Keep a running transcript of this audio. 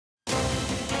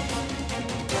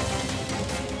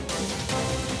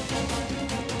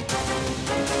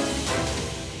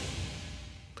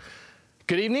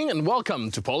Good evening and welcome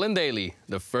to Poland Daily,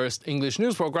 the first English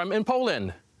news program in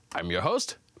Poland. I'm your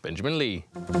host, Benjamin Lee.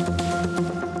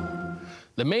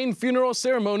 The main funeral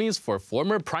ceremonies for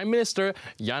former Prime Minister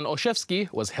Jan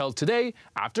Olszewski was held today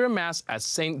after a mass at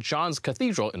St. John's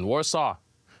Cathedral in Warsaw.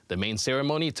 The main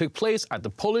ceremony took place at the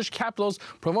Polish capital's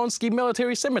Prowązki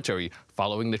Military Cemetery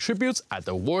following the tributes at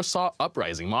the Warsaw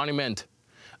Uprising Monument.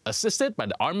 Assisted by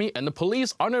the army and the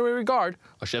police honorary guard,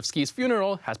 Olszewski's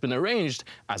funeral has been arranged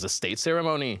as a state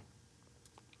ceremony.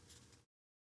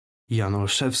 Jan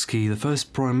Olszewski, the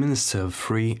first Prime Minister of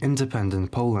free,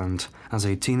 independent Poland. As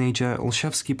a teenager,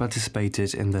 Olszewski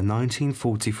participated in the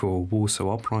 1944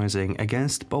 Warsaw Uprising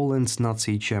against Poland's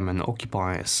Nazi German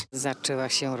occupiers. Zaczęła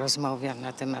się rozmowa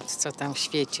na temat, co tam w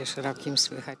świecie szerokim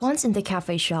słychać. Once in the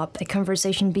cafe shop, a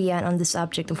conversation began on the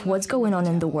subject of what's going on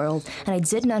in the world, and I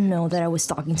did not know that I was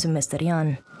talking to Mr.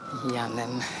 Jan.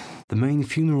 Janem. The main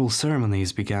funeral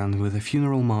ceremonies began with a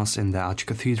funeral mass in the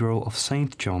Archcathedral of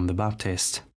St. John the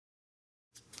Baptist.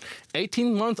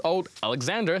 18-month-old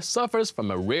Alexander suffers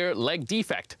from a rare leg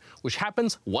defect, which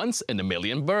happens once in a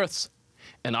million births.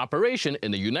 An operation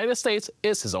in the United States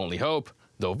is his only hope,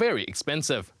 though very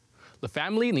expensive. The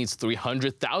family needs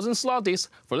 300,000 zlotys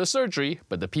for the surgery,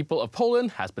 but the people of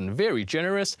Poland has been very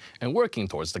generous and working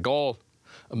towards the goal.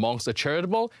 Amongst the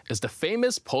charitable is the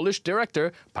famous Polish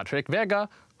director Patryk Wega,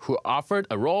 who offered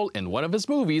a role in one of his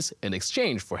movies in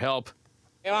exchange for help.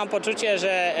 Ja mam poczucie,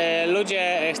 że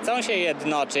ludzie chcą się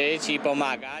jednoczyć I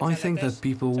pomagać. I think that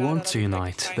people want to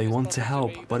unite, they want to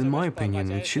help, but in my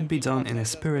opinion it should be done in a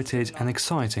spirited and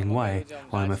exciting way.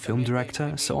 I'm a film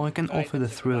director, so I can offer the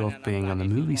thrill of being on a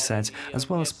movie set as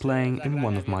well as playing in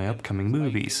one of my upcoming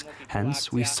movies.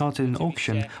 Hence, we started an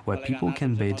auction where people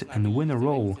can bid and win a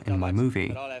role in my movie.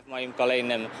 W moim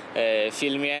kolejnym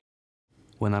filmie.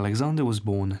 When Alexander was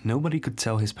born, nobody could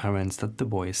tell his parents that the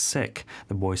boy is sick.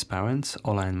 The boy's parents,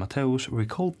 Ola and Mateusz,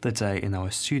 recalled the day in our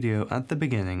studio at the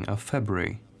beginning of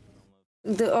February.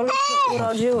 When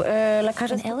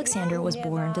Alexander was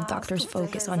born, the doctors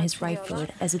focused on his right foot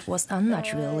as it was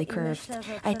unnaturally curved.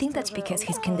 I think that's because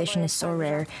his condition is so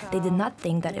rare. They did not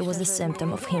think that it was a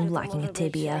symptom of him lacking a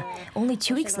tibia. Only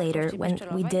 2 weeks later, when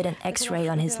we did an X-ray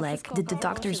on his leg, did the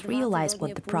doctors realize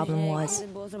what the problem was.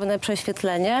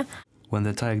 When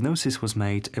the diagnosis was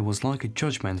made, it was like a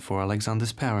judgment for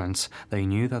Alexander's parents. They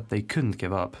knew that they couldn't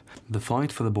give up. The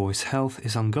fight for the boy's health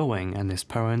is ongoing and his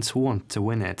parents want to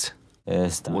win it.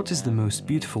 What is the most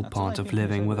beautiful part of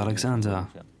living with Alexander?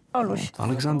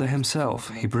 Alexander himself.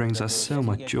 He brings us so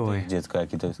much joy.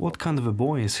 What kind of a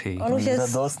boy is he?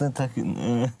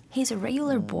 He's a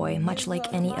regular boy, much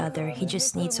like any other. He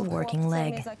just needs a working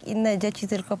leg.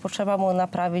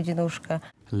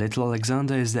 Little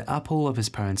Alexander is the apple of his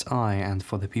parents' eye, and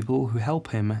for the people who help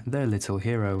him, their little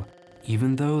hero.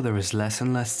 Even though there is less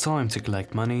and less time to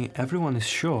collect money, everyone is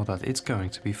sure that it's going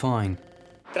to be fine.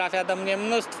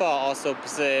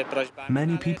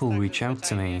 Many people reach out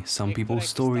to me. Some people's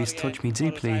stories touch me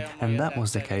deeply, and that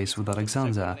was the case with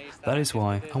Alexander. That is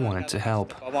why I wanted to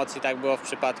help.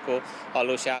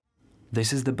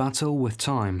 This is the battle with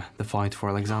time, the fight for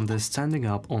Alexander standing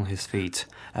up on his feet.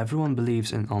 Everyone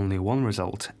believes in only one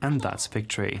result, and that's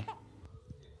victory.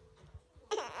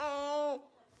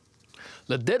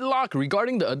 The deadlock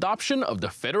regarding the adoption of the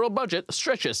federal budget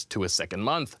stretches to its second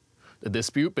month. The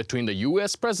dispute between the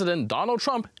U.S. President Donald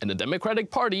Trump and the Democratic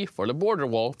Party for the border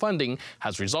wall funding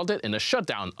has resulted in a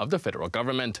shutdown of the federal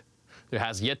government. There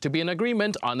has yet to be an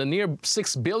agreement on the near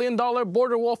 $6 billion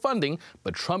border wall funding,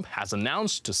 but Trump has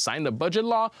announced to sign the budget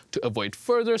law to avoid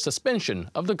further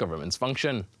suspension of the government's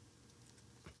function.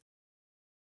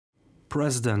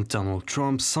 President Donald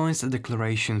Trump signs a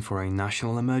declaration for a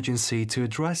national emergency to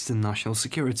address the national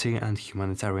security and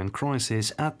humanitarian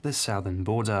crisis at the southern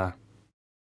border.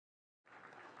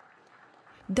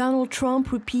 Donald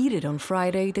Trump repeated on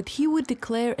Friday that he would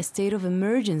declare a state of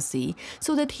emergency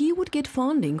so that he would get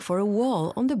funding for a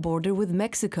wall on the border with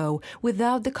Mexico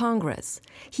without the Congress.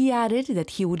 He added that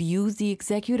he would use the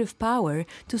executive power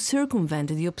to circumvent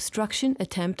the obstruction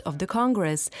attempt of the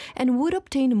Congress and would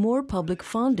obtain more public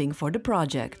funding for the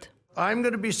project. I'm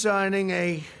going to be signing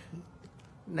a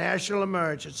national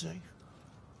emergency,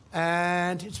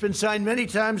 and it's been signed many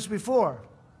times before.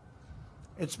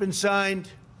 It's been signed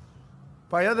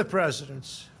by other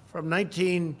presidents. From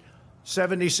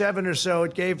 1977 or so,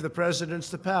 it gave the presidents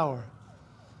the power.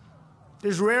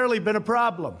 There's rarely been a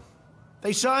problem.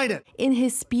 They sign it. In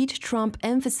his speech, Trump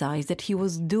emphasized that he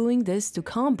was doing this to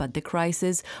combat the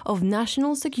crisis of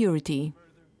national security.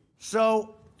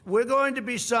 So we're going to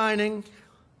be signing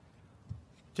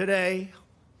today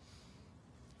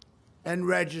and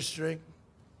registering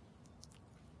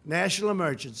national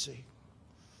emergency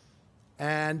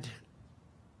And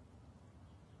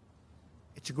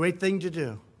it's a great thing to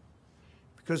do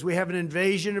because we have an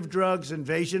invasion of drugs,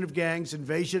 invasion of gangs,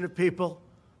 invasion of people,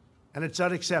 and it's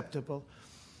unacceptable.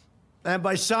 And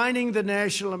by signing the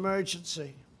national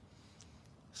emergency,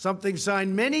 something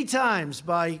signed many times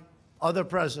by other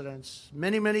presidents,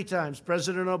 many, many times.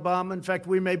 President Obama, in fact,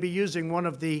 we may be using one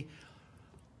of the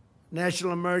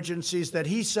national emergencies that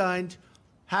he signed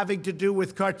having to do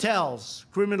with cartels,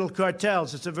 criminal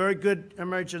cartels. It's a very good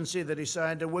emergency that he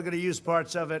signed, and we're going to use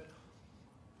parts of it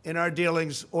in our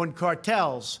dealings on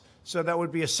cartels. So that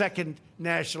would be a second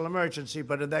national emergency,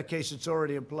 but in that case, it's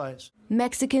already in place.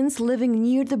 Mexicans living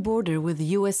near the border with the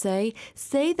USA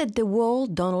say that the wall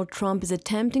Donald Trump is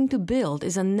attempting to build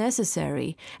is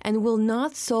unnecessary and will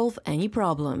not solve any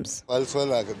problems.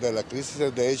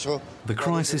 The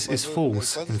crisis is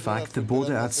false. In fact, the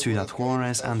border at Ciudad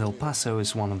Juarez and El Paso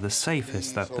is one of the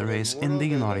safest that there is in the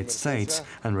United States.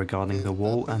 And regarding the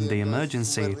wall and the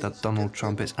emergency that Donald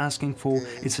Trump is asking for,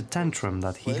 it's a tantrum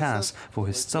that he has for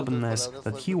his stubbornness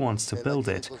that he wants to build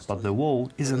it, but the wall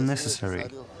is unnecessary.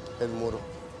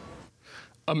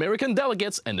 American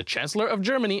delegates and the Chancellor of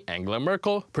Germany, Angela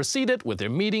Merkel, proceeded with their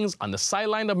meetings on the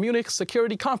sideline of Munich's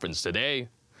security conference today.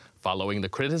 Following the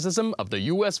criticism of the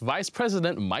U.S. Vice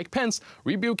President Mike Pence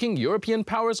rebuking European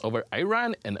powers over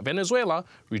Iran and Venezuela,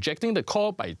 rejecting the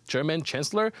call by German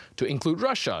Chancellor to include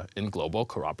Russia in global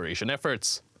cooperation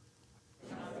efforts.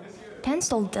 Pence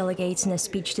told delegates in a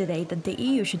speech today that the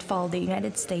EU should follow the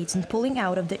United States in pulling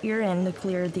out of the Iran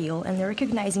nuclear deal and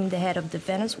recognizing the head of the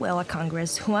Venezuela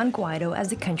Congress, Juan Guaido, as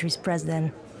the country's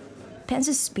president.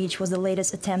 Pence's speech was the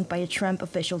latest attempt by a Trump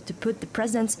official to put the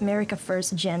president's America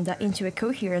First agenda into a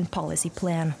coherent policy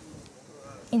plan.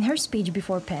 In her speech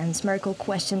before Pence, Merkel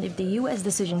questioned if the U.S.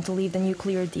 decision to leave the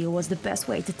nuclear deal was the best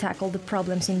way to tackle the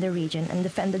problems in the region and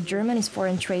defended Germany's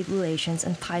foreign trade relations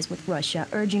and ties with Russia,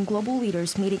 urging global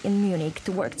leaders meeting in Munich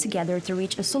to work together to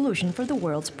reach a solution for the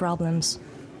world's problems.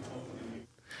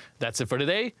 That's it for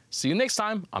today. See you next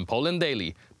time on Poland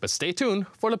Daily. But stay tuned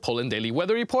for the Poland Daily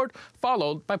Weather Report,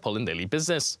 followed by Poland Daily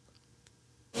Business.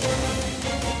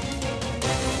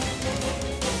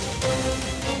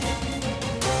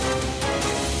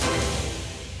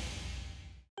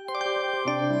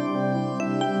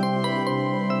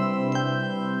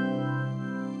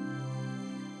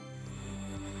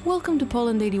 Welcome to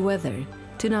Poland Daily Weather.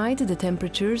 Tonight the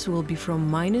temperatures will be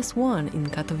from -1 in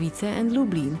Katowice and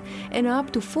Lublin and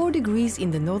up to 4 degrees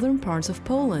in the northern parts of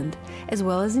Poland, as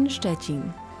well as in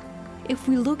Szczecin. If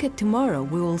we look at tomorrow,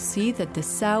 we will see that the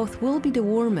south will be the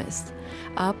warmest,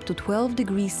 up to 12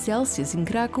 degrees Celsius in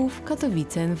Kraków,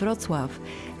 Katowice and Wrocław,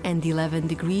 and 11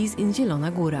 degrees in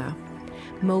Zielona Góra.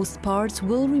 Most parts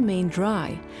will remain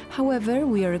dry, however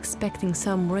we are expecting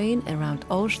some rain around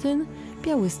Olsztyn,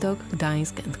 Białystok,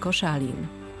 Gdańsk and Koszalin.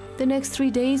 The next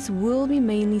 3 days will be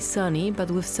mainly sunny, but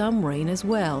with some rain as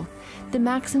well. The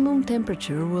maximum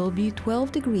temperature will be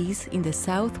 12 degrees in the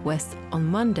southwest on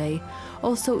Monday,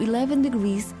 also 11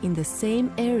 degrees in the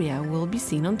same area will be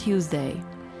seen on Tuesday.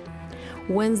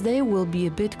 Wednesday will be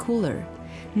a bit cooler.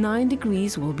 9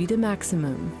 degrees will be the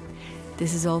maximum.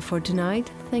 This is all for tonight.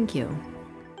 Thank you.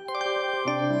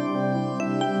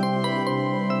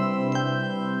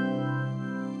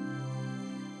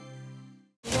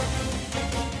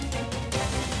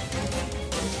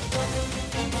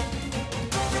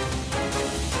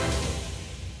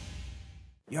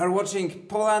 You are watching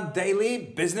Poland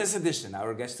Daily Business Edition.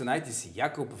 Our guest tonight is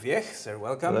Jakub Wiech. Sir,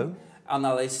 welcome. Hello.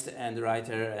 Analyst and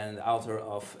writer and author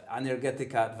of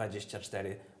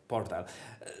Energetyka24 portal.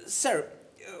 Sir,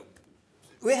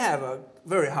 we have a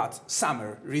very hot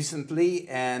summer recently,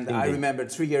 and Indeed. I remember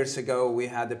 3 years ago we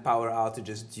had the power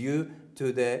outages due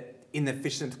to the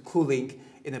inefficient cooling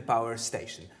in a power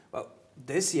station. Well,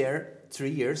 this year,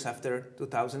 3 years after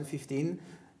 2015,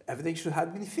 everything should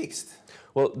have been fixed.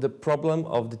 Well, the problem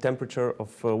of the temperature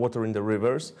of water in the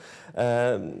rivers,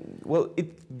 well,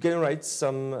 it generates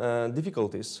some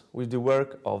difficulties with the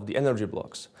work of the energy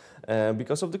blocks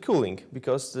because of the cooling,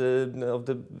 because of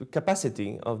the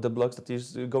capacity of the blocks that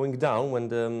is going down when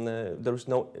there is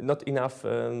not enough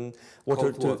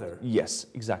water. Cold water. Yes,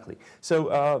 exactly. So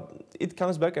it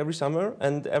comes back every summer,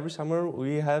 and every summer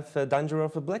we have a danger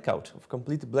of a blackout, of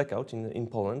complete blackout in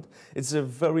Poland. It's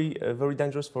very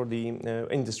dangerous for the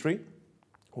industry.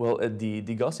 Well,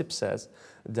 the gossip says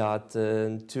that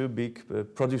two big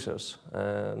producers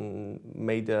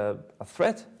made a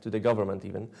threat to the government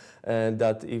even,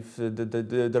 that if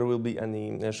there will be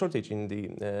any shortage in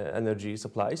the energy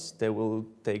supplies, they will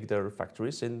take their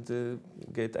factories and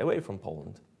get away from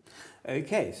Poland.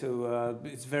 Okay, so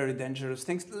it's very dangerous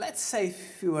things. Let's say a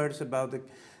few words about the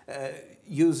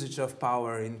usage of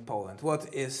power in Poland?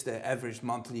 What is the average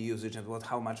monthly usage and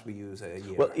how much we use a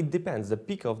year? Well, it depends. The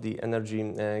peak of the energy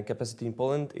capacity in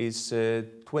Poland is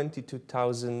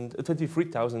 23,000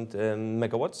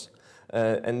 megawatts,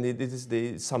 and it is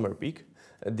the summer peak.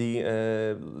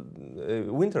 The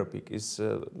winter peak is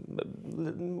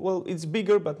well, it's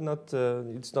bigger, but not.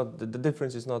 It's not. The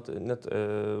difference is not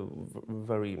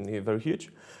very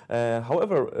huge.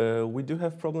 However, we do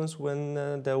have problems when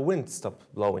the wind stops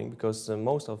blowing, because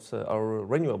most of our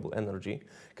renewable energy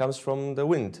comes from the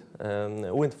wind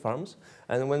farms,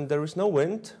 and when there is no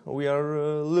wind, we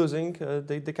are losing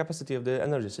the capacity of the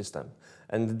energy system,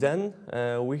 and then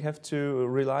we have to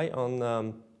rely on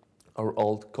our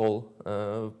old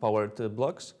coal-powered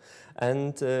blocks,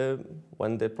 and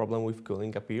when the problem with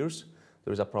cooling appears,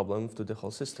 there is a problem to the whole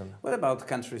system. What about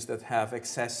countries that have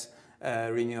excess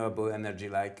renewable energy,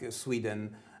 like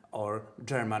Sweden or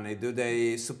Germany? Do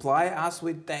they supply us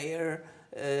with their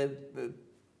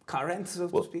current, so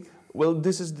to speak? Well,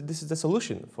 this is the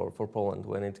solution for Poland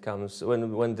when it comes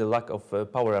when the lack of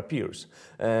power appears.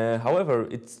 However,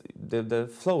 the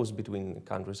flows between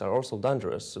countries are also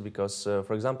dangerous, because,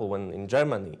 for example, when in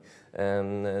Germany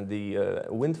the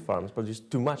wind farms produce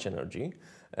too much energy,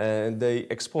 they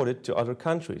export it to other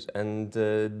countries, and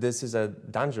this is a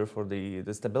danger for the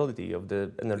stability of the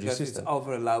energy system. It's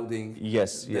overloading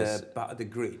the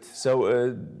grid.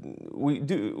 So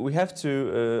we have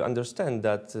to understand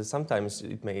that sometimes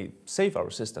it may save our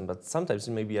system, but sometimes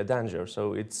it may be a danger.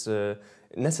 So it's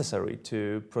necessary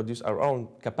to produce our own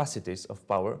capacities of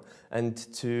power and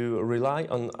to rely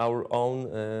on our own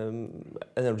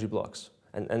energy blocks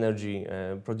and energy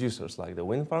producers, like the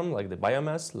wind farm, like the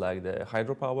biomass, like the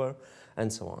hydropower,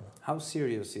 and so on. How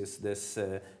serious is this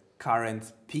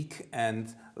current peak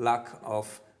and lack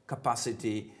of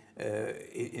capacity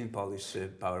in Polish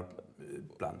power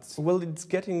plants? Well, it's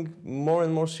getting more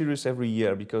and more serious every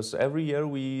year, because every year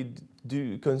we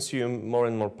do consume more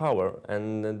and more power,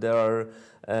 and there are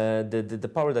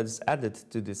the power that is added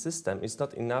to the system is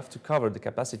not enough to cover the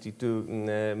capacity to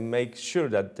make sure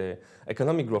that the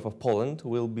economic growth of Poland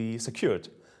will be secured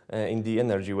in the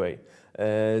energy way.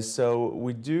 So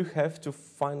we do have to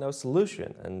find a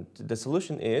solution, and the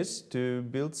solution is to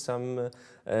build some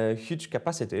huge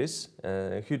capacities,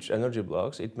 huge energy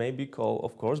blocks. It may be coal,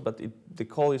 of course, but the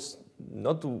coal is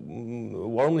not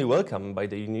warmly welcomed by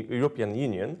the European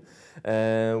Union.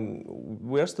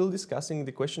 We are still discussing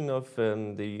the question of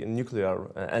the nuclear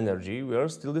energy. We are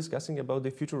still discussing about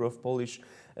the future of Polish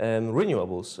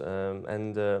renewables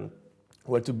and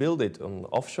where to build it, on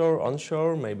offshore,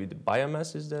 onshore. Maybe the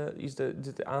biomass is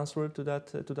the answer to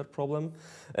that problem.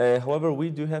 However, we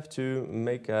do have to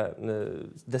make a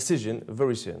decision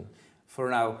very soon. For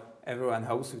now, everyone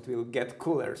hopes it will get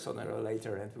cooler sooner or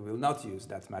later, and we will not use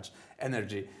that much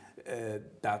energy.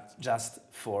 That just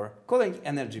for cooling,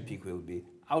 energy peak will be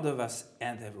out of us,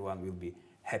 and everyone will be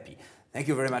happy. Thank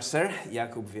you very much, sir.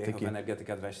 Jakub Wiech of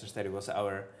Energetyka 24 was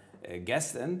our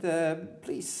guest, and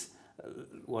please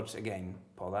watch again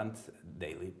Poland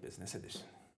Daily Business Edition.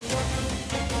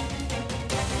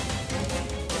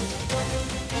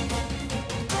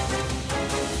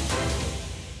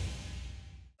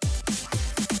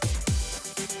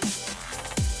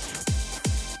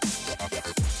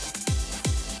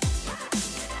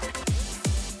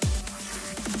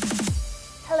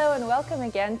 Hello and welcome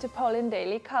again to Poland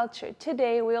Daily Culture.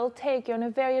 Today we'll take you on a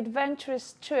very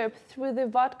adventurous trip through the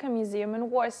Vodka Museum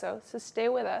in Warsaw, so stay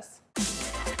with us.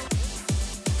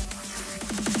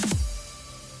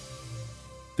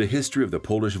 The history of the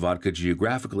Polish vodka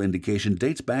geographical indication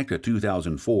dates back to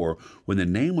 2004, when the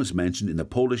name was mentioned in the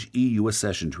Polish EU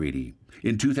accession treaty.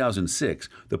 In 2006,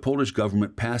 the Polish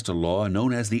government passed a law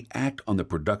known as the Act on the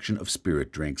Production of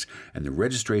Spirit Drinks and the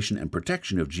Registration and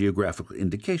Protection of Geographical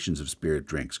Indications of Spirit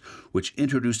Drinks, which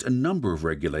introduced a number of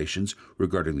regulations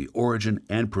regarding the origin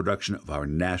and production of our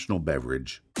national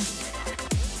beverage.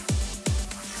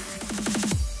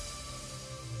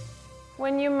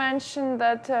 When you mentioned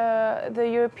that the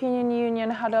European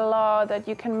Union had a law that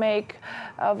you can make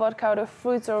vodka out of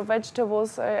fruits or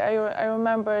vegetables, I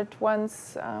remembered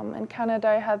once in Canada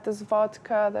I had this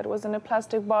vodka that was in a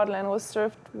plastic bottle and was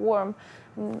served warm.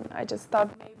 And I just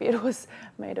thought maybe it was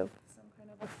made of some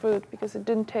kind of a fruit, because it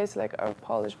didn't taste like our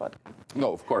Polish vodka.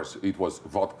 No, of course, it was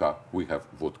vodka. We have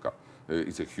vodka.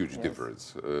 It's a huge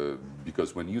difference,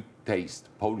 because when you taste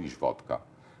Polish vodka,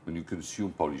 when you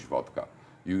consume Polish vodka,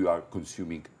 you are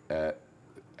consuming a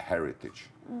heritage,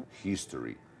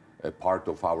 history, a part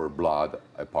of our blood,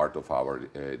 a part of our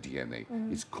DNA.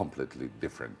 It's completely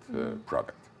different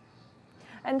product.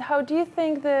 And how do you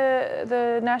think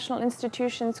the national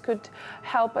institutions could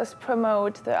help us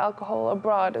promote the alcohol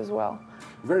abroad as well?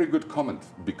 Very good comment,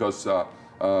 because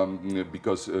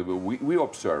we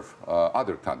observe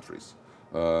other countries,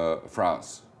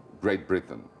 France, Great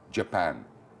Britain, Japan,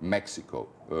 Mexico,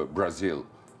 Brazil,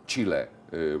 Chile,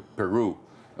 Peru.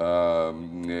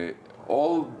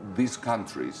 All these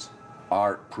countries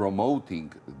are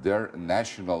promoting their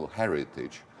national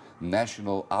heritage,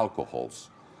 national alcohols,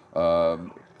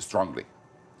 strongly.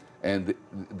 And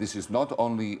this is not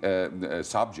only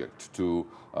subject to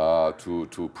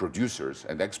producers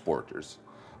and exporters,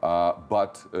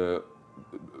 but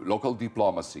local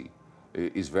diplomacy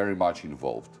is very much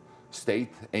involved.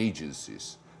 State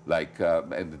agencies, like,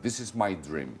 and this is my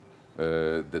dream,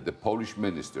 that the Polish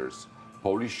ministers,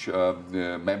 Polish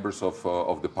members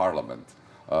of the parliament,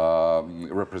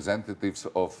 representatives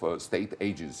of state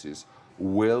agencies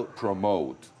will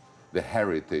promote the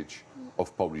heritage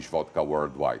of Polish vodka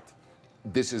worldwide.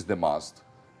 This is the must.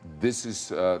 This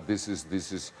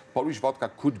is Polish vodka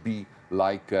could be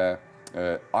like an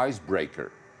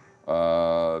icebreaker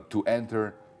to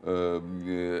enter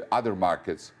other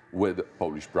markets with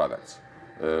Polish products,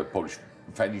 Polish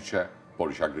furniture,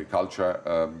 Polish agriculture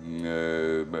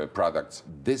products.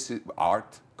 This is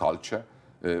art, culture.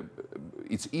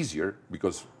 It's easier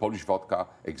because Polish vodka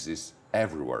exists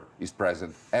everywhere, is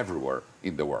present everywhere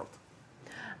in the world.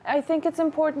 I think it's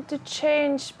important to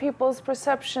change people's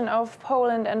perception of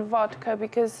Poland and vodka,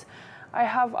 because I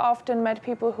have often met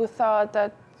people who thought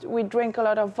that we drink a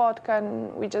lot of vodka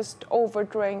and we just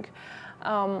overdrink,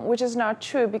 which is not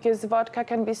true, because vodka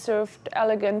can be served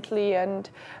elegantly and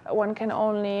one can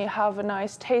only have a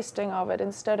nice tasting of it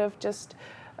instead of just,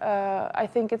 I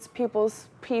think it's people's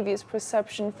previous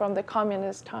perception from the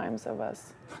communist times of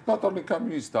us. Not only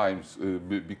communist times,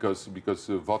 because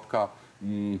vodka,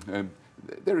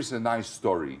 there is a nice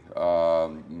story.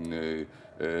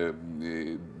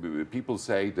 People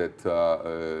say that,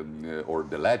 or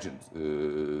the legend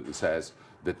says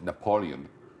that Napoleon,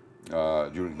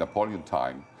 during Napoleon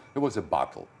time, there was a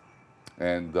battle,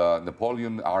 and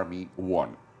Napoleon army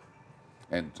won,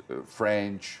 and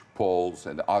French, Poles,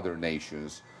 and other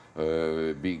nations,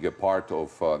 being a part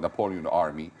of Napoleon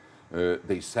army,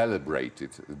 they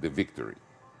celebrated the victory.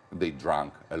 They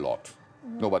drank a lot.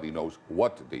 Mm-hmm. Nobody knows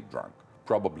what they drank.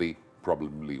 Probably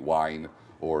wine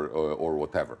or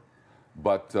whatever.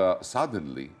 But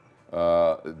suddenly,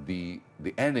 the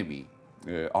enemy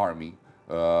army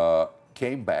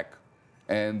came back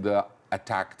and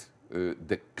attacked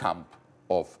the camp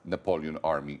of Napoleon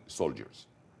army soldiers.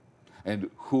 And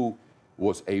who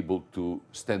was able to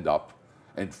stand up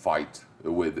and fight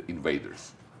with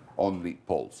invaders? Only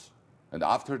Poles. And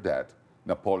after that,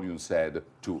 Napoleon said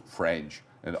to French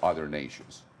and other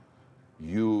nations,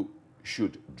 you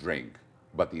should drink,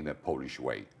 but in a Polish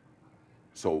way.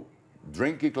 So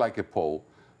drinking like a Pole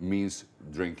means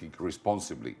drinking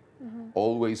responsibly,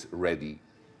 always ready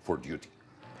for duty.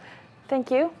 Thank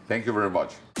you. Thank you very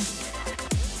much.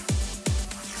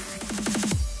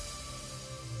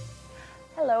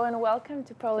 Hello and welcome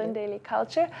to Poland Daily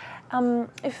Culture.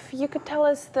 If you could tell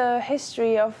us the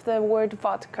history of the word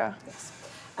vodka. Yes.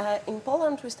 In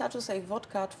Poland, we start to say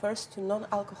vodka at first to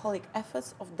non-alcoholic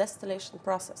efforts of distillation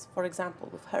process. For example,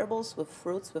 with herbals, with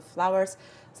fruits, with flowers,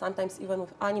 sometimes even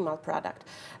with animal product.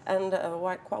 And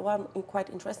one quite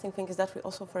interesting thing is that we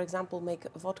also, for example, make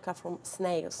vodka from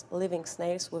snails, living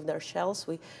snails with their shells.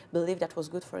 We believe that was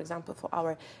good, for example, for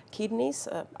our kidneys.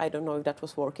 I don't know if that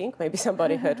was working. Maybe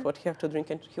somebody heard what he had to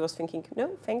drink and he was thinking, no,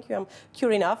 thank you, I'm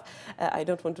cured enough. I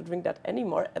don't want to drink that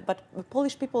anymore. But the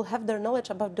Polish people have their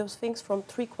knowledge about those things from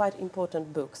three quite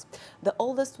important books. The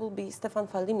oldest will be Stefan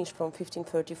Falimisz from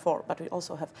 1534, but we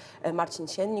also have Marcin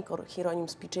Siennik or Hieronim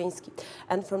Spiczyński.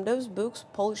 And from those books,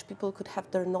 Polish people could have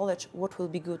their knowledge what will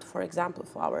be good, for example,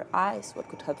 for our eyes, what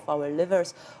could help for our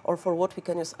livers, or for what we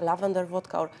can use lavender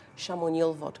vodka or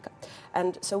chamomile vodka.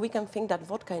 And so we can think that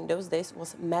vodka in those days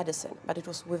was medicine, but it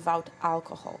was without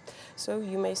alcohol. So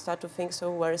you may start to think,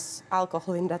 so where's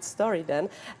alcohol in that story then?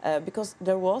 Because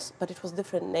there was, but it was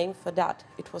different name for that.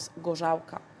 It was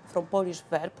gorzałka, from Polish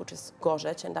verb, which is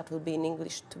gorzeć, and that will be in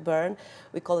English to burn.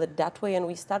 We call it that way, and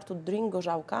we start to drink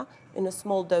gorzałka in a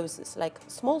small doses, like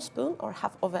small spoon or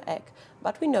half of an egg.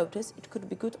 But we notice it could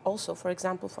be good also, for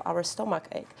example, for our stomach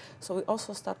ache. So we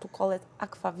also start to call it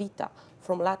aquavita,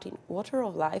 from Latin, water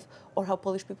of life, or how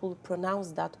Polish people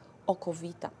pronounce that, oko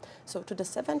vita. So to the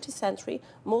 17th century,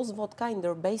 most vodka in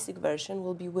their basic version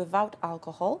will be without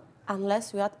alcohol,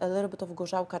 unless you add a little bit of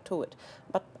gorzałka to it.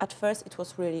 But at first, it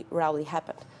was really rarely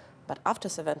happened. But after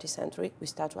 17th century, we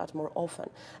start to add more often.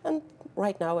 And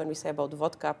right now, when we say about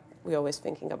vodka, we're always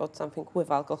thinking about something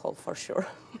with alcohol for sure.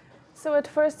 So at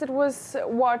first it was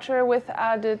water with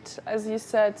added, as you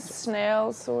said,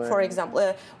 snails or... For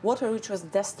example, water which was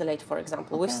distillate, for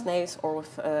example, with snails or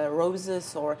with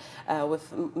roses or with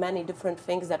many different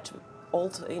things that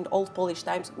in old Polish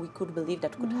times we could believe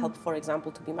that could help, for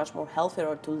example, to be much more healthier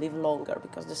or to live longer,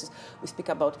 because this is, we speak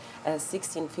about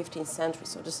 16th, 15th century,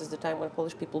 so this is the time when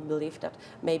Polish people believed that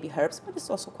maybe herbs, but it's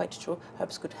also quite true,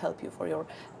 herbs could help you for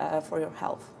your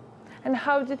health. And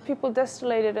how did people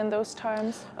distillate it in those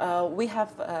times? We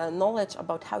have knowledge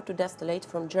about how to distillate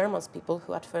from German people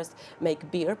who at first make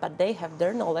beer, but they have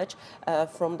their knowledge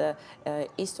from the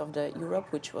east of the Europe,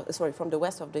 which was from the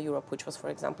west of the Europe, which was, for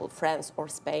example, France or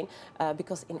Spain,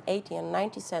 because in 18th and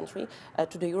 19th century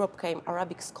to the Europe came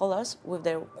Arabic scholars with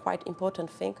their quite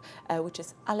important thing, which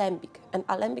is alembic. And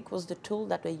alembic was the tool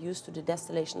that they used to the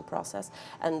distillation process,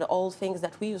 and all things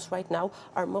that we use right now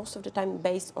are most of the time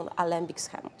based on alembic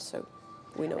schema. So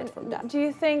we know it from that. Do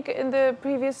you think in the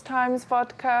previous times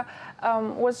vodka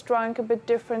was drunk a bit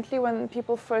differently when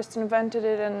people first invented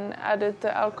it and added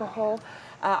the alcohol?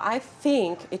 I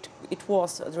think it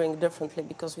was drink differently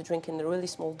because we drink in really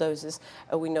small doses.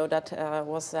 We know that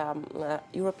was a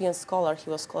European scholar, he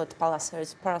was called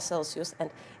Paracelsus, and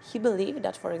he believed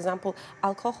that, for example,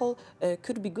 alcohol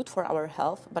could be good for our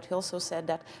health, but he also said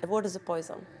that what is a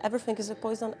poison? Everything is a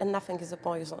poison and nothing is a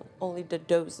poison. Only the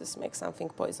doses make something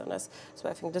poisonous. So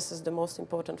I think this is the most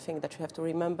important thing, that you have to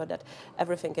remember that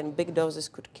everything in big doses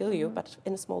could kill you, but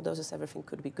in small doses everything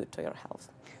could be good to your health.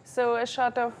 So a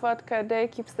shot of vodka a day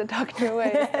keeps the doctor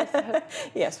away.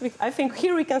 Yes, I think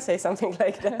here we can say something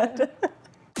like that.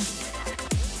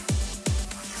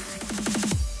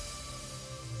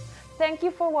 Thank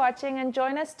you for watching, and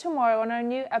join us tomorrow on our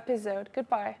new episode.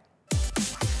 Goodbye.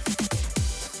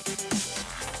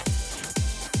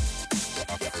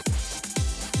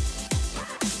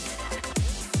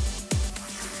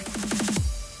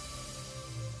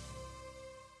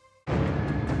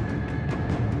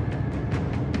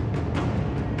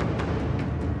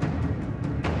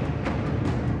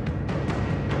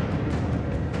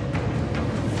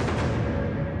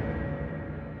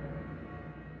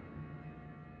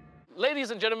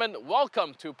 Ladies and gentlemen,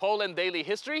 welcome to Poland Daily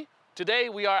History. Today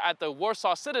we are at the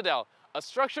Warsaw Citadel, a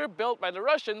structure built by the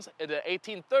Russians in the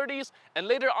 1830s and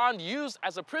later on used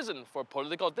as a prison for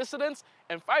political dissidents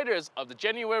and fighters of the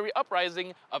January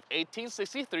Uprising of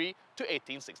 1863 to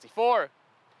 1864.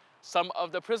 Some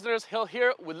of the prisoners held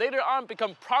here would later on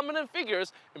become prominent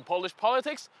figures in Polish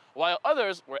politics, while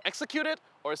others were executed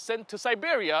or sent to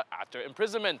Siberia after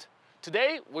imprisonment.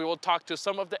 Today, we will talk to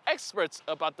some of the experts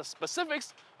about the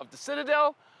specifics of the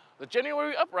Citadel, the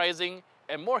January Uprising,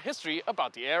 and more history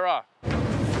about the era.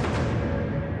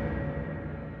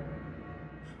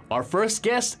 Our first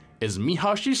guest is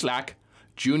Michał Cislak,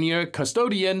 junior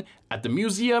custodian at the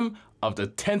Museum of the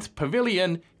 10th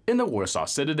Pavilion in the Warsaw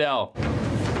Citadel.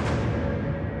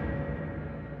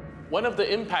 One of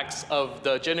the impacts of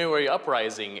the January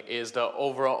Uprising is the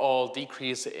overall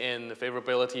decrease in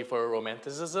favorability for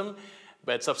Romanticism,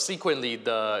 but subsequently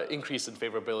the increase in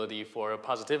favorability for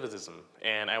positivism.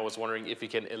 And I was wondering if you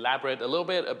can elaborate a little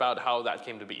bit about how that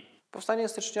came to be. Powstanie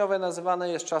styczniowe nazywane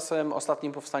jest czasem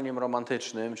ostatnim powstaniem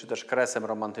romantycznym, czy też kresem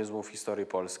romantyzmu w historii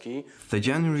Polski. The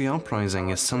January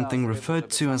Uprising is something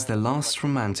referred to as the last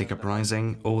romantic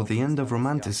uprising or the end of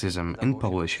romanticism in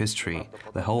Polish history.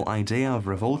 The whole idea of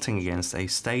revolting against a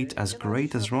state as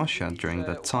great as Russia during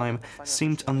that time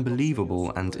seemed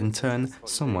unbelievable and in turn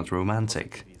somewhat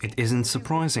romantic. It isn't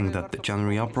surprising that the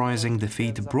January Uprising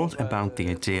defeat brought about the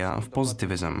idea of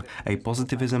positivism, a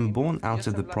positivism born out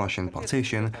of the Prussian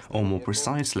partition, or more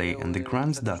precisely in the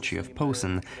Grand Duchy of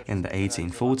Posen in the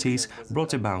 1840s,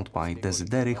 brought about by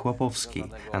Dezydery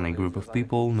Chłopowski and a group of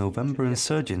people, November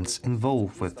insurgents,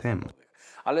 involved with him.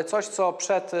 Ale coś, co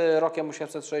przed rokiem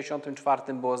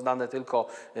 1864 było znane tylko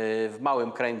w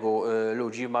małym kręgu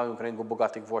ludzi, w małym kręgu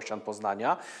bogatych włościan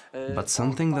Poznania. But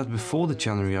something that before the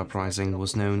January Uprising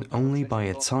was known only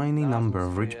by a tiny number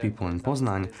of rich people in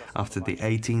Poznań after the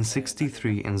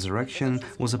 1863 insurrection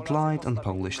was applied on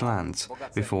Polish lands.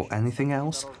 Before anything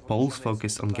else, Poles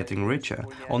focused on getting richer,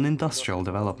 on industrial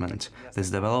development.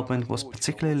 This development was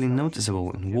particularly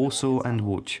noticeable in Warsaw and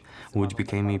Łódź. Łódź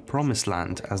became a promised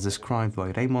land as described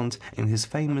by Raymond in his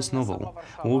famous novel.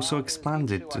 Warsaw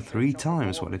expanded to 3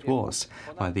 times what it was.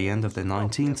 By the end of the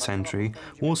 19th century,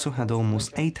 Warsaw had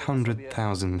almost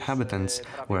 800,000 inhabitants,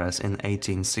 whereas in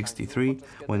 1863,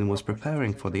 when it was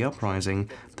preparing for the uprising,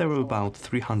 there were about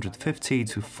 350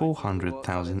 to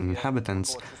 400,000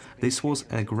 inhabitants. This was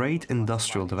a great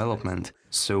industrial development.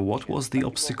 So what was the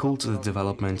obstacle to the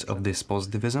development of this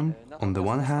positivism? On the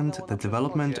one hand, the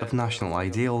development of national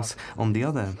ideals, on the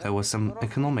other, there were some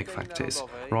economic factors.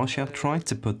 Russia tried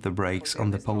to put the brakes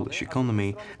on the Polish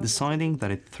economy, deciding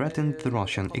that it threatened the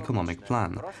Russian economic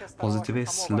plan.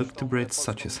 Positivists looked to Brits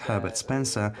such as Herbert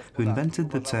Spencer, who invented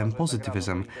the term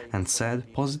positivism and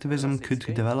said positivism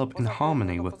could develop in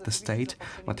harmony with the state,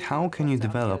 but how can you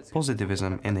develop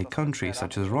positivism in a country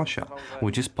such as Russia,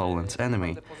 which is Poland's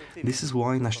enemy? This is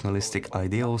why nationalistic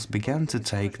ideals began to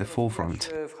take the forefront.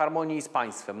 W harmonii z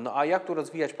państwem. No a jak tu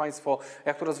rozwijać państwo,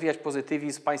 jak tu rozwijać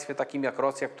pozytywizm w państwie takim jak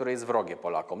Rosja, które jest wrogie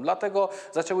Polakom? Dlatego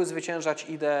zaczęły zwyciężać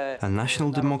idee. A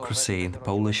national democracy, the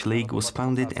Polish League, was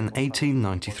founded in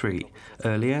 1893.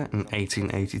 Earlier, in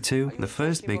 1882, the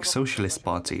first big socialist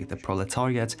party, the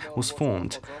proletariat, was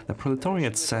formed. The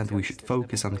proletariat said we should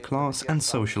focus on class and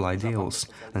social ideals.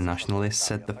 The nationalists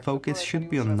said the focus should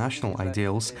be on national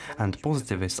ideals, and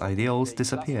positivist ideals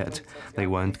disappeared. They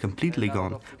weren't completely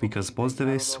gone, because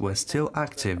positivists were still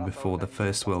active before the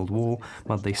First World War,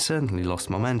 but they certainly lost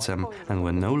momentum and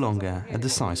were no longer a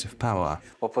decisive power.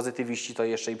 Bo pozytywiści to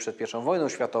jeszcze i przed I wojną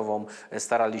światową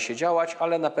starali się działać,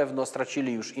 ale na pewno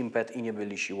stracili już impet i nie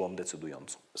byli siłą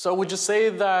decydującą. So would you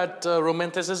say that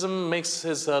romanticism makes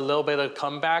his a little bit of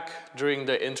comeback during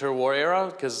the interwar era?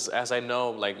 Because as I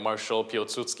know, like Marshal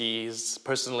Piłsudski is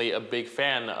personally a big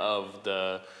fan of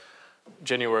the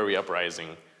January Uprising.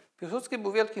 Piłsudski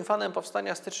był wielkim fanem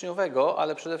powstania styczniowego,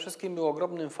 ale przede wszystkim był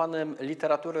ogromnym fanem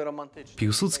literatury romantycznej.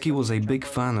 Piłsudski was a big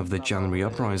fan of the January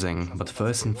Uprising, but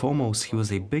first and foremost he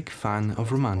was a big fan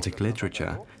of romantic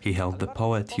literature. He held the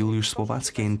poet Juliusz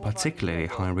Słowacki in particularly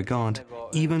high regard,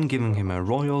 even giving him a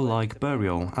royal-like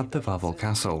burial at the Wawel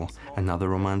Castle. Another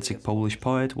romantic Polish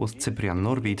poet was Cyprian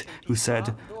Norwid, who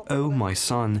said, "Oh, my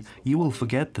son, you will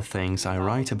forget the things I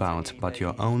write about, but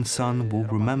your own son will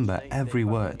remember every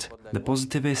word." The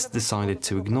positivists decided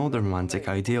to ignore the romantic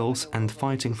ideals and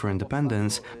fighting for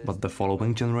independence, but the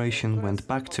following generation went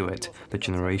back to it, the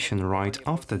generation right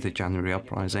after the January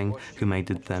Uprising, who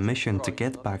made it their mission to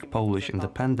get back Polish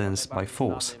independence by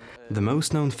force. The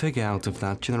most known figure out of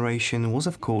that generation was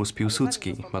of course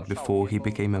Piłsudski, but before he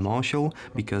became a marshal,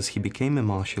 because he became a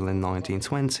marshal in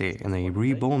 1920 in a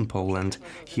reborn Poland,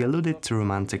 he alluded to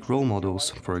romantic role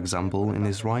models, for example in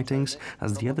his writings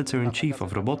as the editor-in-chief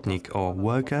of Robotnik, or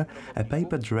Worker, a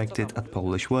paper directed at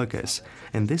Polish workers.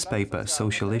 In this paper,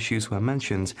 social issues were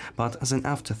mentioned, but as an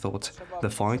afterthought. The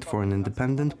fight for an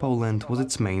independent Poland was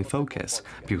its main focus.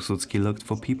 Piłsudski looked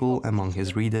for people among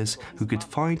his readers who could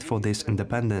fight for this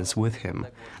independence with him.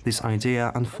 This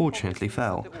idea unfortunately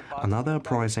fell. Another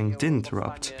uprising didn't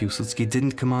erupt. Piłsudski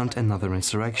didn't command another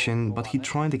insurrection, but he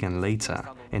tried again later.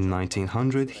 In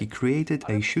 1900, he created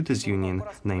a shooters' union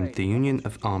named the Union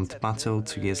of Armed Battle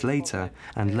 2 years later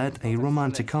and led a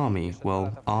romantic army, well,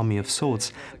 army of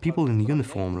sorts, people in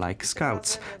uniform like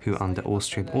scouts, who under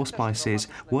Austrian auspices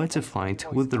were to fight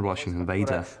with the Russian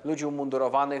invader. Ludzi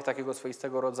umundurowanych, takiego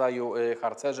swoistego rodzaju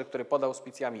harcerzy, które pod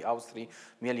auspicjami Austrii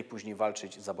mieli później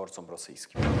walczyć z zaborcą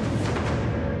rosyjskim.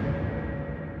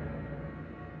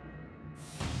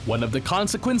 One of the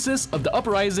consequences of the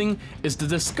uprising is the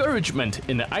discouragement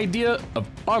in the idea of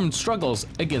armed struggles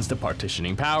against the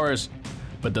partitioning powers.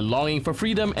 But the longing for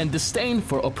freedom and disdain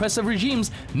for oppressive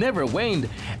regimes never waned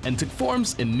and took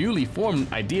forms in newly formed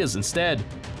ideas instead.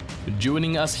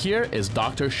 Joining us here is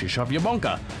Dr. Krzysztof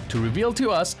Jabłonka to reveal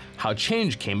to us how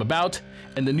change came about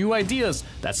and the new ideas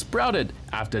that sprouted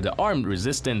after the armed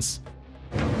resistance.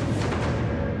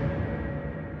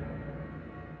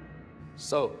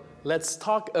 So, let's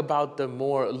talk about the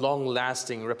more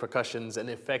long-lasting repercussions and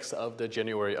effects of the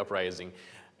January Uprising,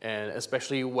 and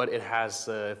especially what it has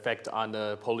effect on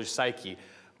the Polish psyche.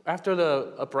 After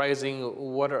the uprising,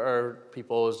 what are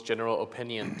people's general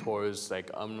opinion towards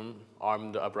like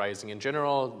armed uprising in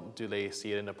general? Do they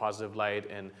see it in a positive light,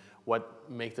 and what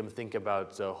make them think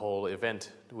about the whole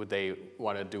event? Would they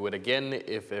want to do it again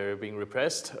if they're being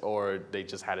repressed, or they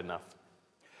just had enough?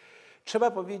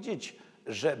 Trzeba powiedzieć,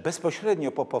 że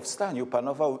bezpośrednio po powstaniu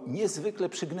panował niezwykle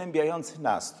przygnębiający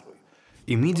nastrój.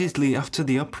 Immediately after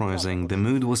the uprising, the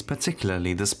mood was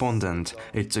particularly despondent.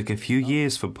 It took a few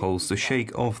years for Poles to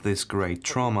shake off this great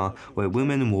trauma, where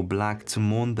women wore black to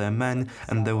mourn their men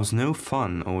and there was no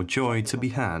fun or joy to be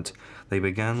had. They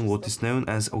began what is known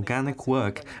as organic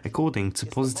work according to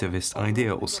positivist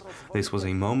ideals. This was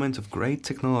a moment of great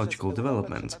technological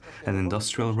development. An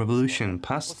industrial revolution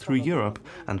passed through Europe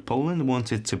and Poland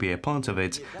wanted to be a part of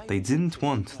it. They didn't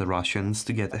want the Russians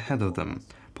to get ahead of them.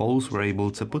 Poles were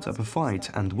able to put up a fight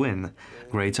and win.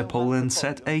 Greater Poland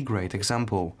set a great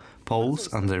example.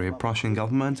 Poles, under a Prussian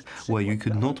government, where you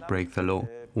could not break the law.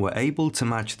 were able to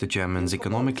match the Germans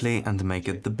economically and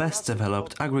make it the best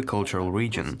developed agricultural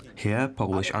region. Here,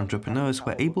 Polish entrepreneurs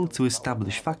were able to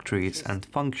establish factories and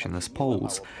function as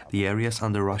Poles. The areas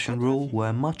under Russian rule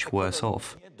were much worse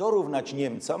off. Dorównać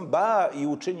Niemcom, ba i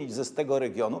uczynić ze tego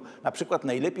regionu na przykład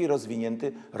najlepiej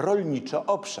rozwinięty rolniczo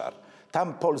obszar.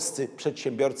 Tam polscy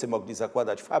przedsiębiorcy mogli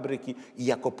zakładać fabryki i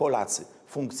jako Polacy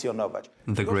funkcjonować.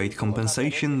 The great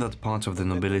compensation that part of the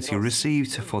nobility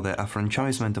received for their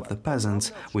affranchisement of the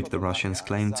peasants, which the Russians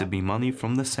claimed to be money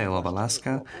from the sale of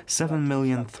Alaska,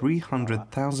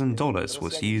 $7,300,000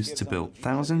 was used to build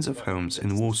thousands of homes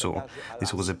in Warsaw.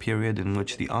 This was a period in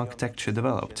which the architecture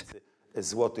developed.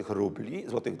 Złotych rubli,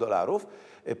 złotych dolarów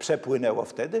przepłynęło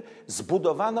wtedy.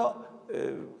 Zbudowano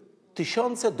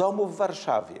tysiące domów w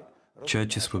Warszawie.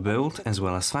 Churches were built, as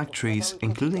well as factories,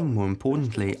 including, more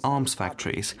importantly, arms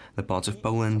factories. The part of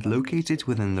Poland located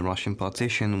within the Russian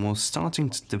partition was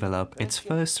starting to develop its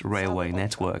first railway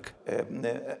network.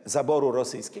 Zaboru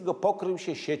rosyjskiego pokrył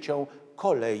się siecią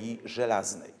kolei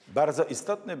żelaznej. Bardzo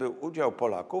istotny był udział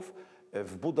Polaków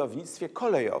w budownictwie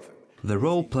kolejowym. The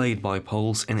role played by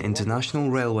Poles in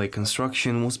international railway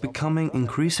construction was becoming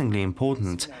increasingly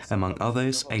important. Among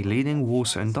others, a leading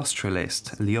Warsaw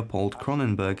industrialist, Leopold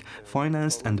Kronenberg,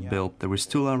 financed and built the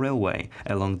Vistula Railway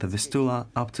along the Vistula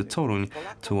up to Toruń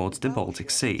towards the Baltic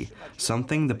Sea.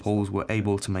 Something the Poles were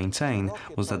able to maintain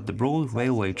was that the broad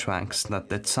railway tracks that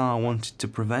the Tsar wanted to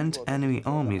prevent enemy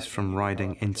armies from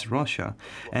riding into Russia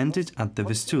ended at the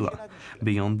Vistula.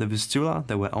 Beyond the Vistula,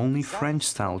 there were only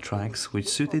French-style tracks which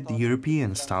suited the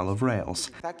European style of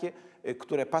rails. Takie,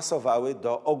 które pasowały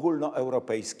do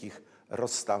ogólnoeuropejskich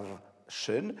rozstaw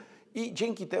szyn i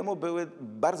dzięki temu były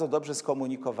bardzo dobrze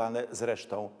skomunikowane z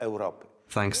resztą Europy.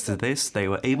 Thanks to this, they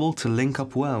were able to link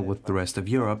up well with the rest of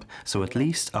Europe, so at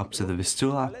least up to the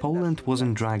Vistula, Poland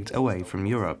wasn't dragged away from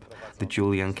Europe. The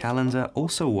Julian calendar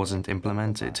also wasn't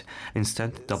implemented.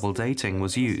 Instead, double dating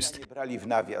was used. Brali w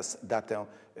nawias datę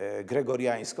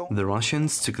gregoriańską. The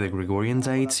Russians took the Gregorian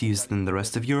dates used in the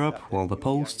rest of Europe, while the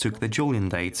Poles took the Julian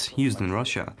dates used in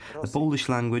Russia. The Polish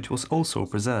language was also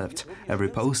preserved. Every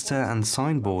poster and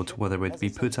signboard, whether it be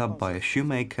put up by a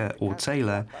shoemaker or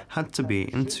tailor, had to be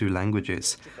in two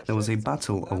languages. There was a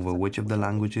battle over which of the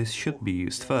languages should be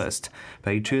used first.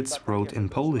 Patriots wrote in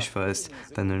Polish first,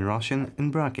 then in Russian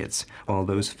in brackets, while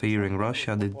those fearing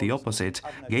Russia did the opposite,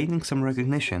 gaining some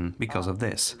recognition because of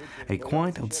this. A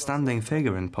quite outstanding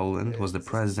figure in Poland was the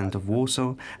president of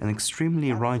Warsaw, an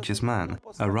extremely righteous man,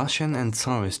 a Russian and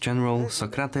Tsarist general,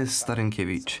 Sokrates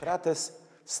Starynkiewicz. Sokrates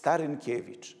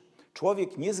Starynkiewicz.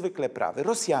 Człowiek niezwykle prawy,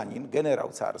 Rosjanin, generał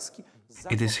carski.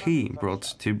 It is he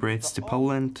brought two Brits to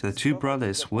Poland, the two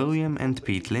brothers William and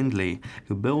Pete Lindley,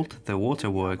 who built the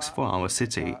waterworks for our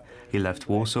city. He left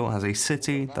Warsaw as a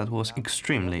city that was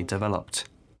extremely developed.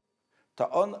 To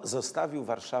on zostawił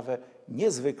Warszawę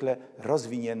niezwykle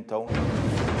rozwiniętą.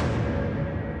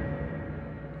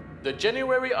 The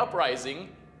January Uprising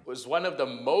was one of the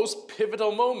most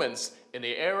pivotal moments in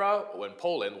the era when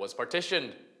Poland was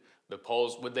partitioned. The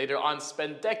Poles would later on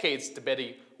spend decades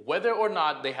debating whether or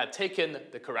not they had taken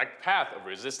the correct path of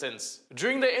resistance.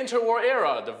 During the interwar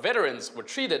era, the veterans were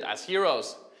treated as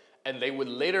heroes, and they would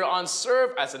later on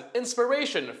serve as an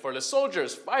inspiration for the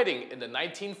soldiers fighting in the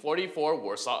 1944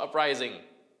 Warsaw Uprising.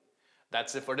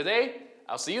 That's it for today.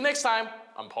 I'll see you next time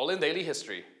on Poland Daily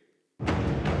History.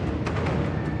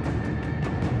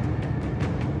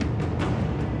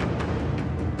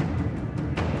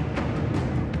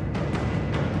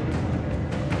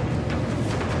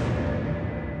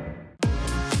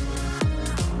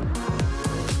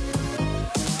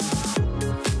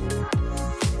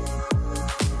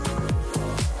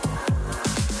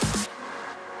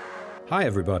 Hi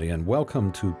everybody, and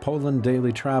welcome to Poland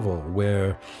Daily Travel,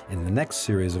 where in the next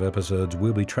series of episodes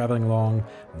we'll be traveling along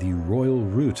the Royal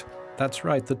Route. That's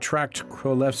right, the tract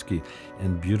Królewski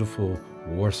in beautiful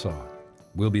Warsaw.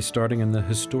 We'll be starting in the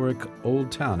historic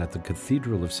Old Town at the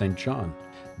Cathedral of St. John.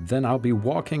 Then I'll be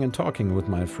walking and talking with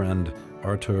my friend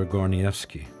Artur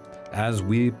Górniewski as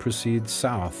we proceed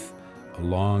south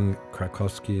along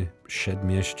Krakowskie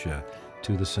Przedmieście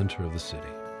to the center of the city.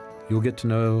 You'll get to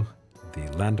know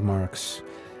the landmarks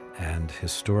and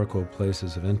historical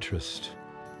places of interest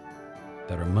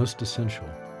that are most essential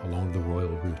along the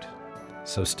Royal Route.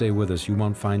 So stay with us. You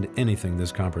won't find anything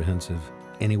this comprehensive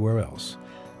anywhere else.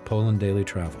 Poland Daily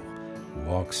Travel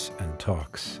walks and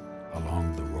talks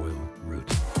along the Royal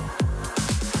Route.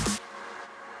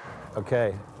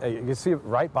 Okay, you can see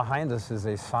right behind us is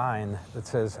a sign that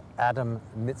says Adam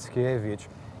Mickiewicz,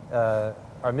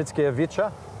 or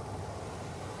Mickiewicza?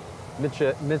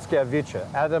 Mickiewicz.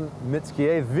 Adam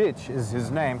Mickiewicz is his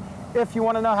name. if you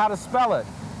want to know how to spell it,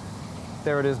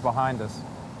 there it is behind us.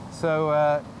 So,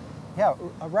 yeah,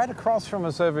 right across from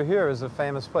us over here is a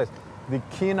famous place. The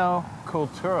Kino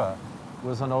Kultura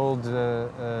was an old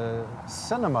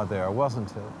cinema there,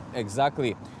 wasn't it?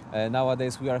 Exactly.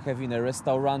 Nowadays we are having a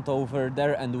restaurant over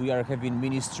there, and we are having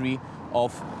Ministry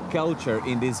of Culture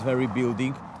in this very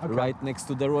building, right next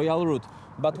to the Royal Route.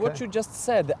 But what you just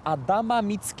said, Adama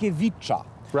Mickiewicza.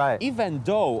 Right. Even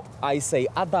though I say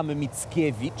Adam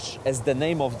Mickiewicz as the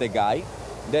name of the guy,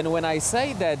 then when I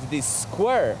say that this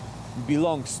square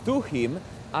belongs to him,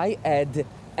 I add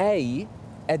A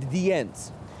at the end.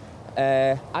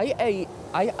 I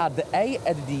add A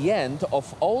at the end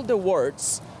of all the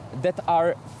words that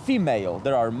are female.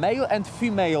 There are male and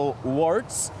female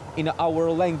words in our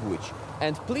language.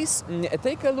 And please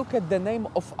take a look at the name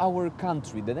of our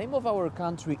country. The name of our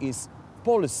country is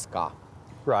Polska.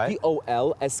 Right.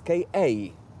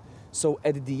 P-O-L-S-K-A. So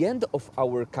at the end of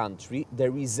our country,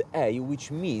 there is A,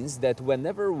 which means that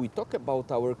whenever we talk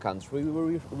about our country,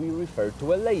 we refer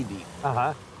to a lady.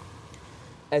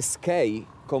 SK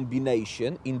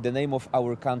combination in the name of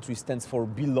our country stands for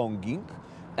belonging,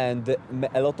 and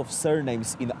a lot of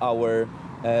surnames in our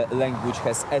language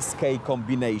has SK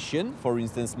combination. For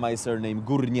instance, my surname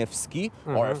Górniewski,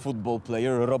 or a football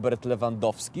player Robert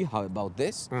Lewandowski. How about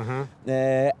this?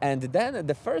 And then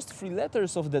the first three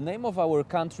letters of the name of our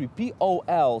country,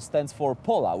 P-O-L, stands for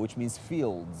Pola, which means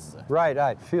fields.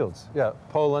 Right, fields. Yeah,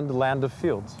 Poland, land of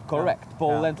fields. Correct. Yeah.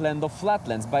 Poland, land of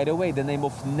flatlands. By the way, the name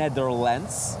of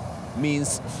Netherlands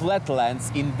means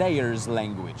flatlands in their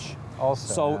language.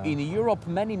 Also, so in Europe,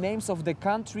 many names of the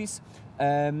countries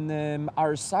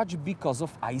are such because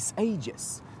of ice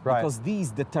ages. Right. Because these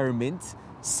determined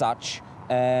such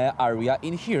area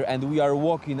in here. And we are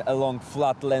walking along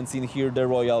flatlands in here, the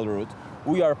Royal Route.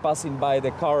 We are passing by the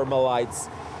Carmelites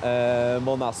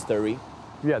monastery.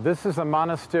 Yeah, this is a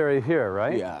monastery here,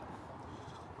 right? Yeah.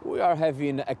 We are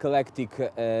having eclectic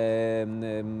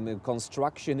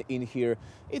construction in here.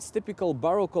 It's typical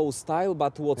Baroque style,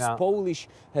 but what's Polish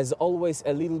has always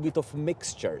a little bit of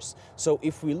mixtures. So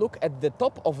if we look at the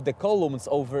top of the columns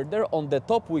over there, on the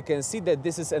top we can see that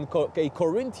this is a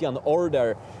Corinthian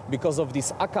order because of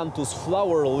these acanthus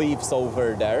flower leaves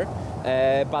over there.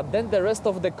 But then the rest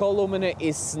of the column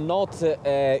is not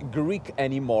Greek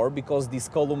anymore because these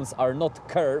columns are not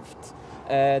curved,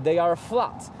 they are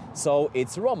flat. So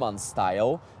it's Roman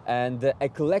style and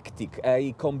eclectic,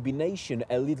 a combination,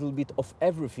 a little bit of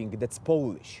everything that's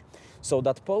Polish. So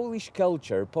that Polish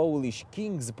culture, Polish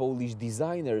kings, Polish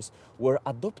designers were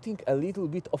adopting a little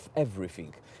bit of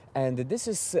everything. And this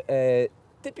is a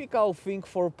typical thing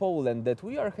for Poland, that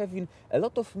we are having a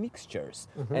lot of mixtures.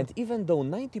 And even though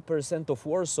 90% of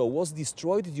Warsaw was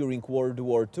destroyed during World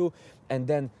War II, and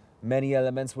then many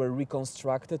elements were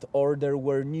reconstructed, or there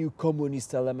were new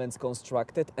communist elements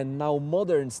constructed, and now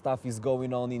modern stuff is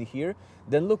going on in here,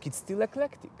 then look, it's still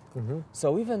eclectic.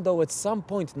 So even though at some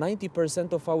point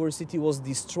 90% of our city was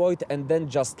destroyed and then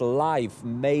just life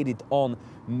made it on,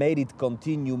 made it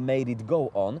continue, made it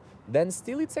go on, then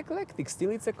still it's eclectic,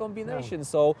 still it's a combination.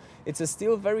 So it's a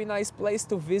still very nice place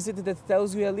to visit that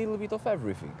tells you a little bit of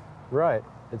everything. Right.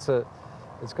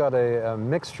 It's got a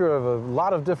mixture of a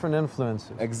lot of different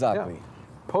influences. Exactly.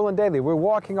 Yeah. Poland Daily, we're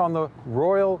walking on the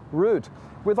Royal Route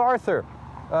with Arthur.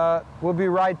 We'll be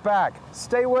right back.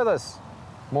 Stay with us.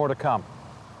 More to come.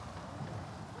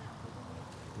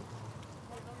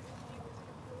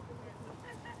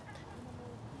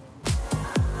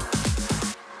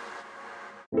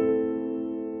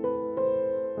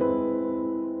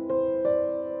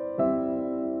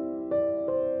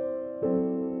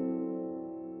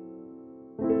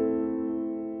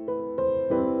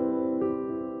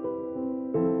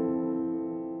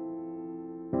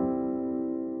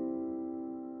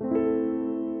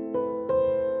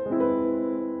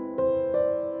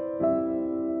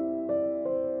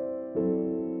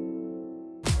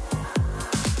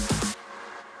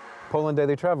 Poland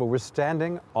Daily Travel. We're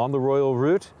standing on the Royal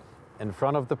Route in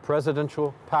front of the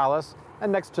Presidential Palace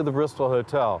and next to the Bristol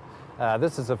Hotel.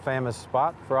 This is a famous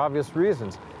spot for obvious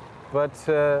reasons, but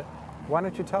why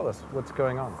don't you tell us what's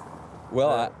going on?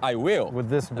 Well, I will. With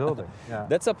this building. Yeah.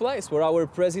 That's a place where our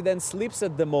president sleeps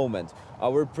at the moment,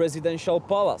 our presidential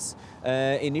palace.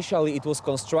 Initially, it was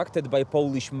constructed by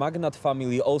Polish magnate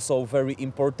family, also very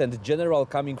important general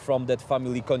coming from that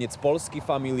family, Koniec Polski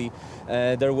family.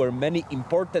 There were many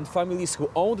important families who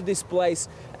owned this place.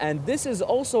 And this is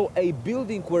also a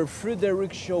building where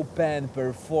Frédéric Chopin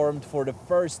performed for the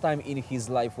first time in his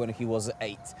life when he was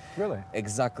 8. Really?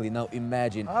 Exactly. Now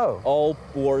imagine, all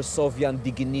Warsawian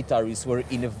dignitaries were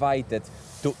invited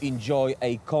to enjoy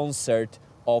a concert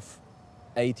of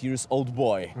 8-year-old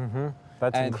boy.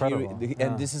 That's and incredible.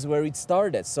 And this is where it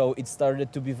started. So it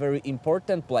started to be very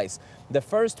important place. The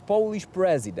first Polish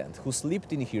president who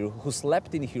slept in here,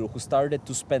 who started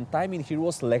to spend time in here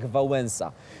was Lech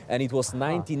Wałęsa. And it was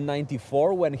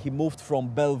 1994 when he moved from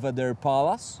Belvedere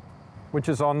Palace. Which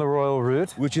is on the Royal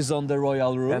Route. Which is on the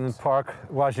Royal Route. And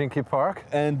Łazienki Park.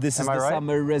 And this is the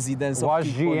summer residence of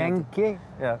Łazienki?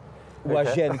 Yeah.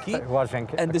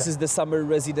 Łazienki. And this is the summer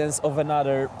residence of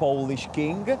another Polish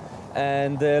king.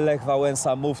 And Lech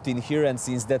Wałęsa moved in here, and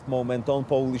since that moment on,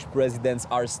 Polish presidents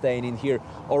are staying in here.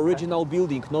 Original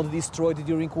building, not destroyed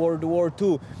during World War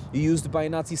II, used by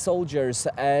Nazi soldiers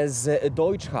as a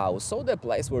Deutsch house, so the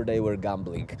place where they were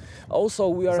gambling. Also,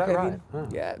 we are having,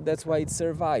 yeah, that's why it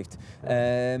survived.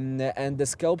 And the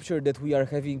sculpture that we are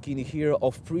having in here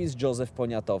of Prince Józef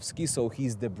Poniatowski, so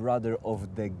he's the brother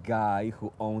of the guy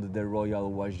who owned the Royal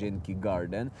Łazienki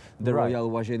Garden, the Royal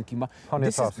Łazienki.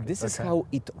 This is how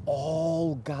it all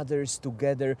gathers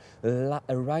together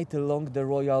right along the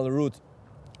Royal Route.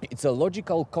 It's a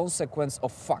logical consequence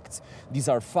of facts. These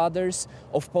are fathers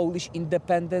of Polish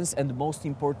independence and most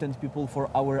important people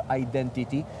for our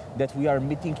identity that we are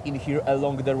meeting in here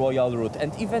along the Royal Route.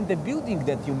 And even the building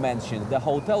that you mentioned, the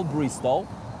Hotel Bristol,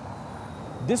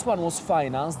 this one was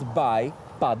financed by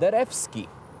Paderewski.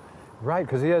 Right,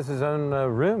 because he has his own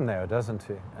room there, doesn't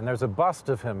he? And there's a bust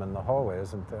of him in the hallway,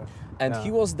 isn't there? And he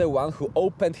was the one who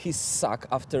opened his sack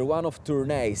after one of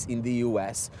tourneys in the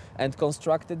US and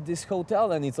constructed this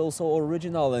hotel, and it's also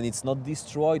original and it's not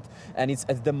destroyed, and it's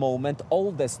at the moment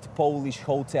oldest Polish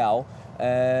hotel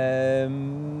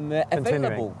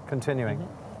available. Continuing.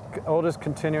 Oldest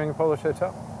continuing Polish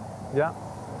hotel? Yeah.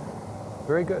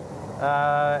 Very good.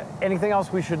 Anything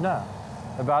else we should know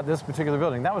about this particular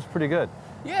building? That was pretty good.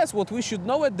 Yes, what we should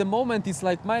know at the moment is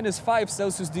like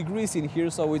 -5°C in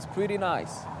here, so it's pretty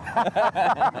nice.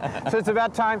 So it's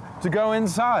about time to go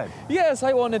inside. Yes,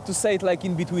 I wanted to say it like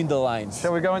in between the lines.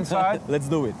 Shall we go inside? Let's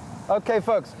do it. Okay,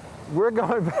 folks, we're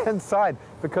going inside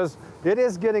because it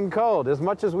is getting cold. As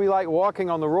much as we like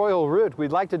walking on the Royal Route,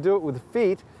 we'd like to do it with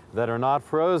feet that are not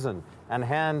frozen and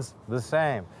hands the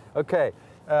same. Okay,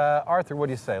 Arthur, what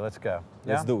do you say? Let's go.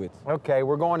 Let's do it. Okay,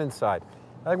 we're going inside.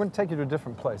 I'm going to take you to a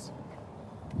different place.